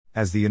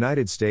As the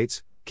United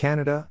States,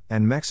 Canada,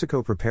 and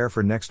Mexico prepare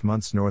for next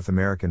month's North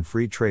American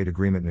Free Trade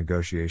Agreement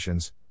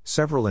negotiations,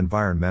 several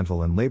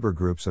environmental and labor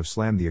groups have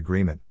slammed the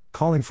agreement,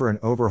 calling for an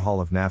overhaul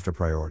of NAFTA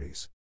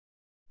priorities.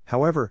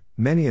 However,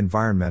 many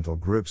environmental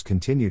groups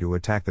continue to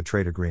attack the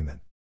trade agreement.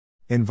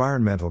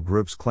 Environmental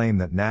groups claim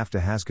that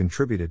NAFTA has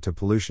contributed to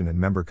pollution in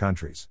member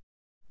countries.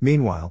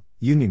 Meanwhile,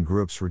 union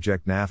groups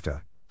reject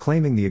NAFTA,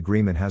 claiming the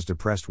agreement has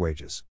depressed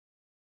wages.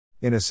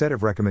 In a set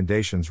of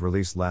recommendations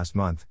released last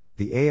month,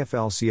 the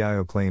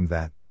AFL-CIO claimed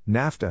that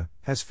NAFTA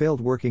has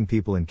failed working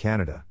people in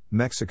Canada,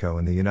 Mexico,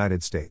 and the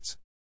United States.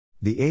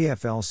 The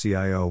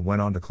AFL-CIO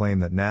went on to claim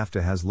that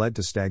NAFTA has led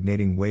to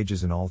stagnating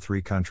wages in all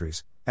three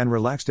countries, and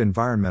relaxed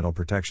environmental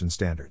protection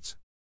standards.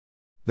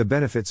 The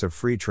benefits of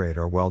free trade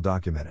are well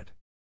documented.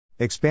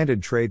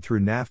 Expanded trade through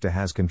NAFTA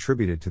has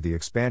contributed to the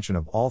expansion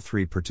of all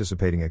three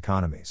participating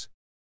economies.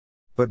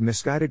 But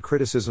misguided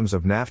criticisms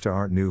of NAFTA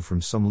aren't new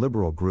from some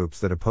liberal groups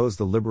that oppose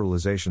the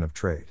liberalization of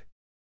trade.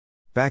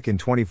 Back in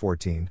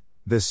 2014,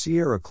 the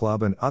Sierra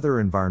Club and other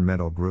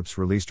environmental groups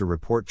released a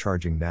report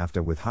charging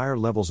NAFTA with higher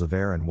levels of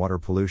air and water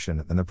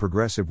pollution and the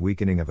progressive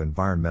weakening of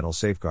environmental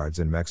safeguards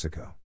in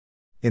Mexico.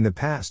 In the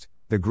past,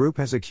 the group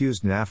has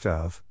accused NAFTA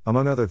of,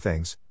 among other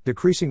things,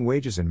 decreasing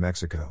wages in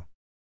Mexico.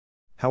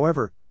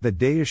 However, the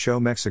data show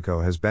Mexico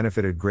has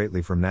benefited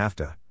greatly from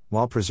NAFTA,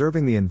 while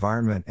preserving the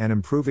environment and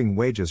improving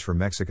wages for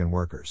Mexican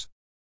workers.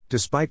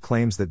 Despite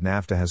claims that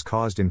NAFTA has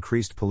caused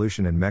increased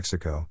pollution in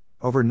Mexico,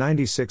 over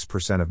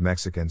 96% of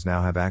Mexicans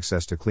now have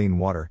access to clean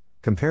water,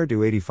 compared to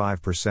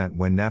 85%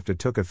 when NAFTA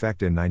took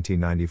effect in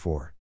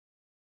 1994.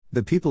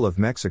 The people of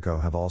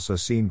Mexico have also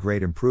seen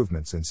great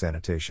improvements in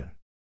sanitation.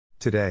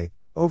 Today,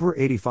 over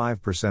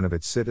 85% of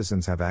its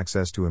citizens have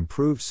access to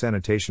improved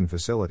sanitation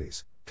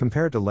facilities,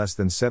 compared to less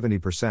than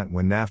 70%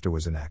 when NAFTA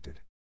was enacted.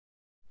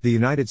 The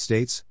United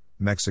States,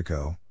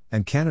 Mexico,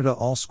 and Canada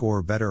all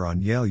score better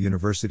on Yale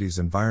University's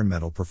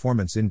Environmental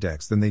Performance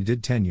Index than they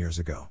did 10 years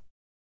ago.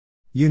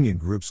 Union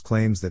groups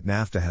claims that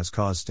NAFTA has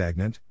caused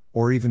stagnant,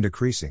 or even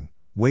decreasing,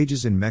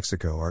 wages in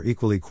Mexico are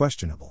equally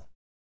questionable.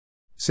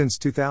 Since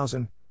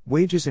 2000,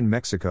 wages in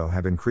Mexico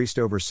have increased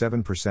over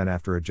 7%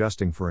 after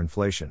adjusting for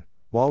inflation,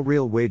 while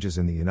real wages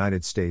in the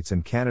United States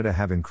and Canada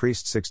have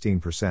increased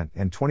 16%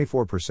 and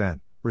 24%,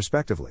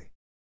 respectively.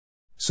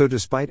 So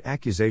despite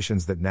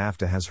accusations that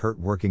NAFTA has hurt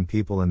working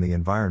people and the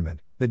environment,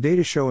 the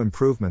data show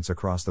improvements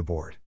across the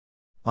board.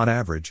 On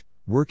average,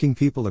 working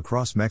people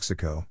across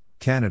Mexico,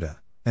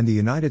 Canada, and the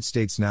United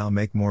States now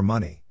make more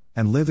money,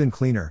 and live in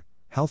cleaner,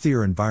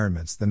 healthier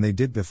environments than they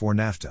did before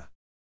NAFTA.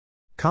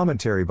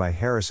 Commentary by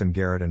Harrison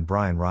Garrett and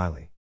Brian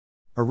Riley.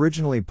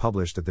 Originally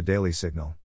published at the Daily Signal.